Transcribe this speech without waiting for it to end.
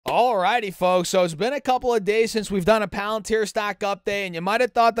Alrighty, folks, so it's been a couple of days since we've done a Palantir stock update, and you might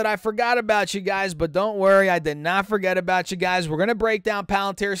have thought that I forgot about you guys, but don't worry, I did not forget about you guys. We're going to break down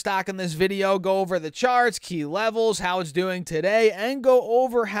Palantir stock in this video, go over the charts, key levels, how it's doing today, and go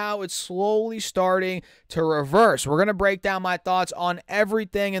over how it's slowly starting to reverse. We're going to break down my thoughts on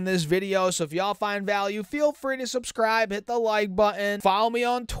everything in this video, so if y'all find value, feel free to subscribe, hit the like button, follow me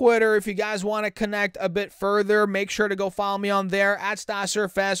on Twitter if you guys want to connect a bit further. Make sure to go follow me on there at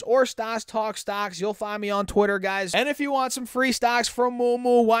StockSurfS or Stas Talk Stocks. You'll find me on Twitter, guys. And if you want some free stocks from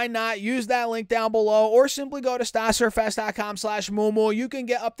Moomoo, why not? Use that link down below or simply go to StockSurfS.com/Moomoo. You can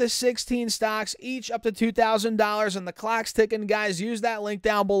get up to 16 stocks, each up to $2,000, and the clock's ticking, guys. Use that link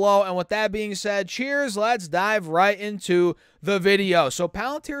down below. And with that being said, cheers. Let's dive right into the video. So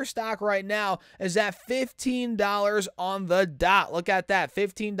Palantir stock right now is at $15 on the dot. Look at that,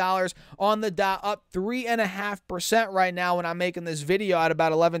 $15 on the dot, up 3.5% right now when I'm making this video at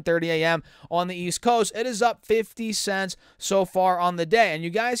about 11:30 a.m. on the East Coast. It is up 50 cents so far on the day. And you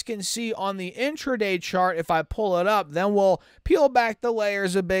guys can see on the intraday chart, if I pull it up, then we'll peel back the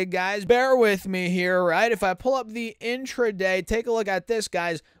layers a bit, guys. Bear with me here, right? If I pull up the intraday, take a look at this,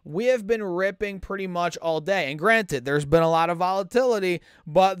 guys. We have been ripping pretty much all day. And granted, there's been a lot of volatility,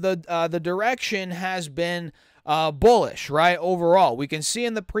 but the direction has been bullish, right? Overall, we can see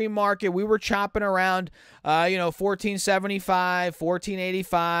in the pre-market we were chopping around 1475,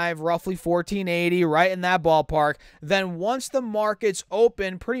 1485, roughly 1480, right in that ballpark. Then once the markets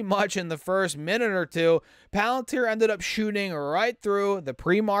open, pretty much in the first minute or two, Palantir ended up shooting right through the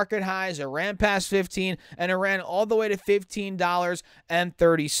pre-market highs. It ran past 15 and it ran all the way to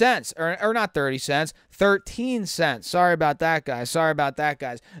 $15.30, or not 30 cents, 13 cents. Sorry about that, guys. Sorry about that,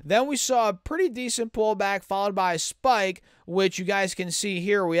 guys. Then we saw a pretty decent pullback followed by a spike, which you guys can see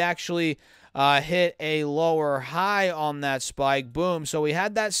here. We actually hit a lower high on that spike. Boom. So we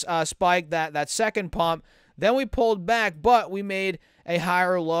had that spike, that second pump. Then we pulled back, but we made a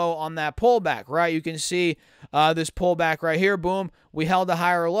higher low on that pullback, right? You can see this pullback right here. Boom. We held a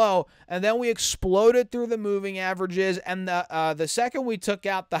higher low, and then we exploded through the moving averages. And the second we took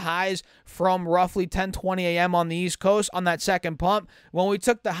out the highs from roughly 10:20 a.m. on the East Coast on that second pump, when we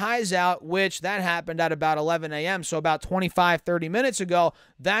took the highs out, which that happened at about 11 a.m., so about 25-30 minutes ago,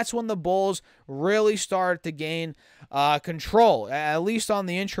 that's when the bulls really started to gain control, at least on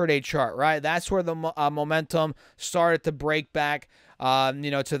the intraday chart, right? That's where the momentum started to break back,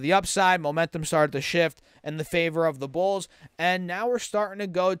 to the upside. Momentum started to shift in the favor of the bulls, and now we're starting to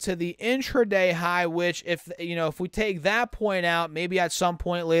go to the intraday high, which if we take that point out, maybe at some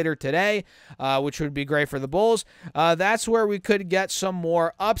point later today, which would be great for the bulls, that's where we could get some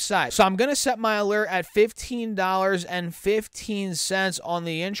more upside. So I'm going to set my alert at $15.15 on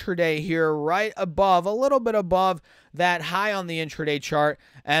the intraday here, right above, a little bit above that high on the intraday chart.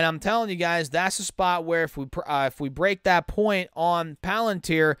 And I'm telling you guys, that's the spot where if we break that point on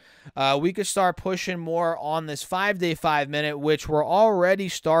Palantir, we could start pushing more on this 5-day 5-minute, which we're already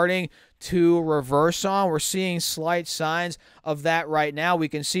starting to reverse on. We're seeing slight signs of that right now. We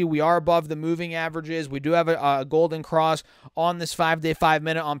can see we are above the moving averages. We do have a golden cross on this 5-day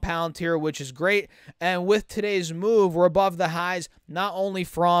 5-minute on Palantir, which is great. And with today's move, we're above the highs, not only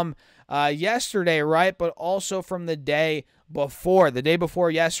from yesterday, right, but also from the day before. The day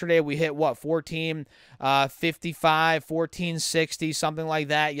before yesterday, we hit what, 1455, 1460, something like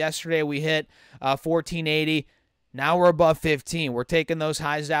that. Yesterday, we hit 1480. Now we're above 15. We're taking those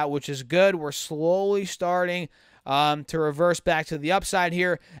highs out, which is good. We're slowly starting to reverse back to the upside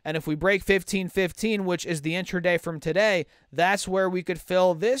here. And if we break 1515, which is the intraday from today, that's where we could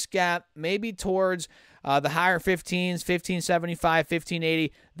fill this gap, maybe towards the higher 15s, 1575,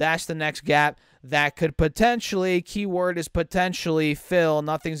 1580. That's the next gap that could potentially, keyword is potentially, fill.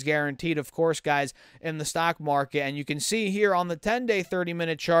 Nothing's guaranteed, of course, guys, in the stock market. And you can see here on the 10-day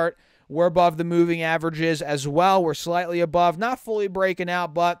 30-minute chart, we're above the moving averages as well. We're slightly above, not fully breaking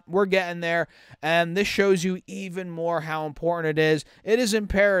out, but we're getting there. And this shows you even more how important it is. It is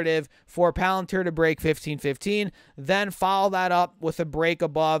imperative for Palantir to break 1515, then follow that up with a break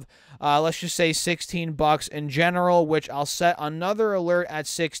above, let's just say $16 in general, which I'll set another alert at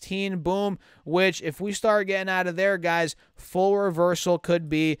 16. Boom. Which, if we start getting out of there, guys, full reversal could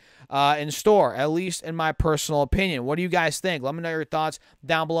be in store, at least in my personal opinion. What do you guys think? Let me know your thoughts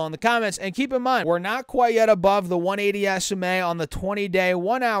down below in the comments. And keep in mind, we're not quite yet above the 180 SMA on the 20-day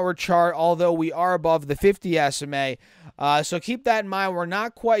 1-hour chart, although we are above the 50 SMA. So keep that in mind. We're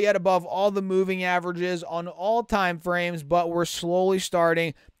not quite yet above all the moving averages on all time frames, but we're slowly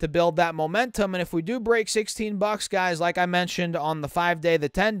starting to build that momentum. And if we do break 16 bucks, guys, like I mentioned on the 5-day, the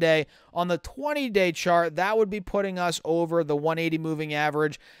 10-day, on the 20-day chart, that would be putting us over the 180 moving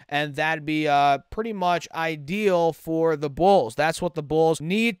average, and that'd be pretty much ideal for the bulls. That's what the bulls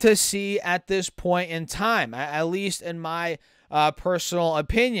need to see at this point in time, at least in my personal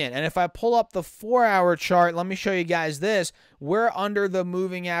opinion. And if I pull up the 4-hour chart, let me show you guys this. We're under the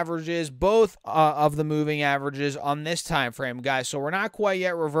moving averages, both of the moving averages on this time frame, guys. So we're not quite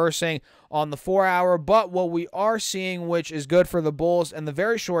yet reversing on the 4-hour, but what we are seeing, which is good for the bulls in the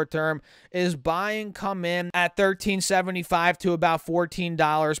very short term, is buying come in at $13.75 to about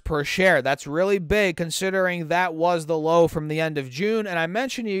 $14 per share. That's really big considering that was the low from the end of June. And I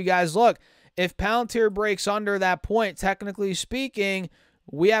mentioned to you guys, look, if Palantir breaks under that point, technically speaking,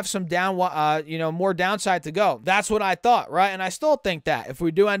 we have some more downside to go. That's what I thought, right? And I still think that if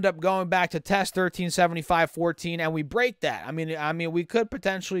we do end up going back to test 13.75, 14, and we break that, I mean, we could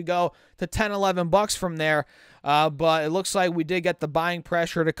potentially go to 10, 11 bucks from there. But it looks like we did get the buying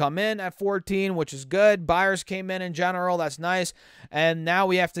pressure to come in at 14, which is good. Buyers came in general. That's nice. And now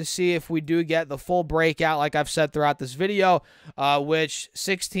we have to see if we do get the full breakout, like I've said throughout this video, which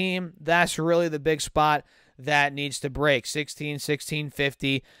 16, that's really the big spot that needs to break. 16,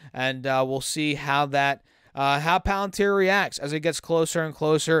 16.50, and we'll see how that how Palantir reacts as it gets closer and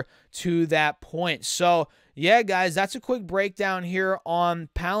closer to that point. So yeah, guys, that's a quick breakdown here on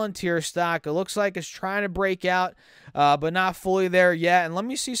Palantir stock. It looks like it's trying to break out, but not fully there yet. And let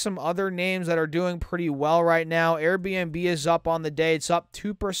me see some other names that are doing pretty well right now. Airbnb is up on the day. It's up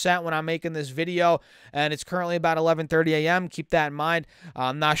 2% when I'm making this video, and it's currently about 11:30 a.m. Keep that in mind.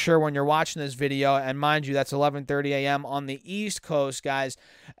 I'm not sure when you're watching this video, and mind you, that's 11:30 a.m. on the East Coast, guys.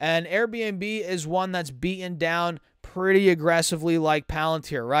 And Airbnb is one that's beaten down pretty aggressively like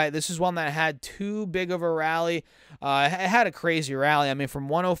Palantir, right? This is one that had too big of a rally. It had a crazy rally. I mean, from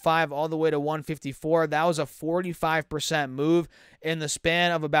 105 all the way to 154. That was a 45% move in the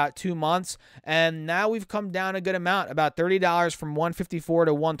span of about 2 months. And now we've come down a good amount, about $30 from 154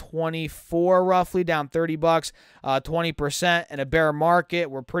 to 124, roughly down 30 bucks, 20% in a bear market.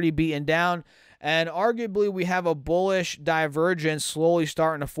 We're pretty beaten down. And arguably, we have a bullish divergence slowly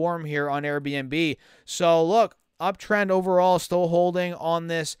starting to form here on Airbnb. So look, uptrend overall, still holding on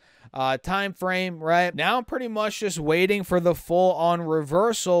this time frame. Right now, I'm pretty much just waiting for the full-on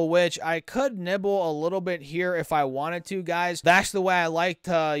reversal, which I could nibble a little bit here if I wanted to, guys. That's the way I like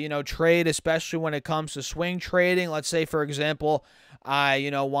to trade, especially when it comes to swing trading. Let's say, for example, I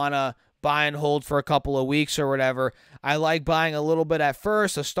want to buy and hold for a couple of weeks or whatever. I like buying a little bit at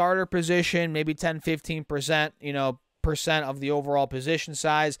first, a starter position, maybe 10-15%, percent of the overall position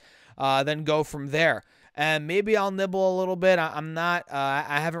size, then go from there. And maybe I'll nibble a little bit.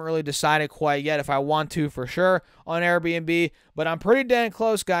 I haven't really decided quite yet if I want to for sure on Airbnb, but I'm pretty dang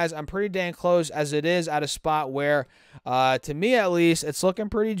close, guys. I'm pretty dang close as it is at a spot where, to me at least, it's looking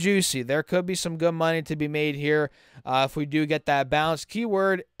pretty juicy. There could be some good money to be made here if we do get that bounce.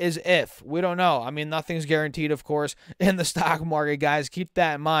 Keyword is if. We don't know. I mean, nothing's guaranteed, of course, in the stock market, guys. Keep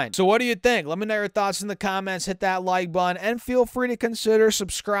that in mind. So what do you think? Let me know your thoughts in the comments. Hit that like button, and feel free to consider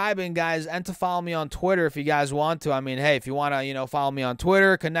subscribing, guys, and to follow me on Twitter if you guys want to. I mean, hey, if you want to, follow me on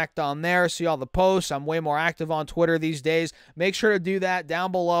Twitter, connect on there, see all the posts. I'm way more active on Twitter these days. Make sure to do that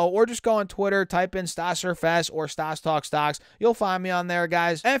down below, or just go on Twitter, type in StasSurFest or Stas Talk Stocks. You'll find me on there,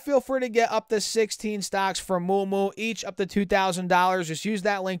 guys. And feel free to get up to 16 stocks from Moomoo, each up to $2,000. Just use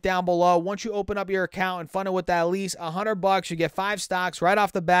that link down below. Once you open up your account and fund it with at least $100, you get 5 stocks right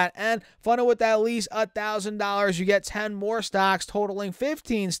off the bat, and fund it with at least $1,000, you get 10 more stocks, totaling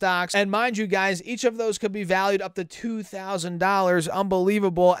 15 stocks. And mind you, guys, each of those could be valued up to $2,000.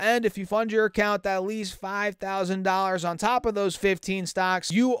 Unbelievable. And if you fund your account at least $5,000 on top of those 15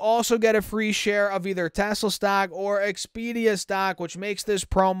 stocks, you also get a free share of either Tesla stock or Expedia stock, which makes this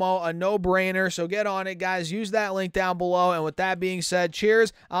promo a no-brainer. So get on it, guys. Use that link down below. And with that being said,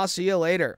 cheers. I'll see you later.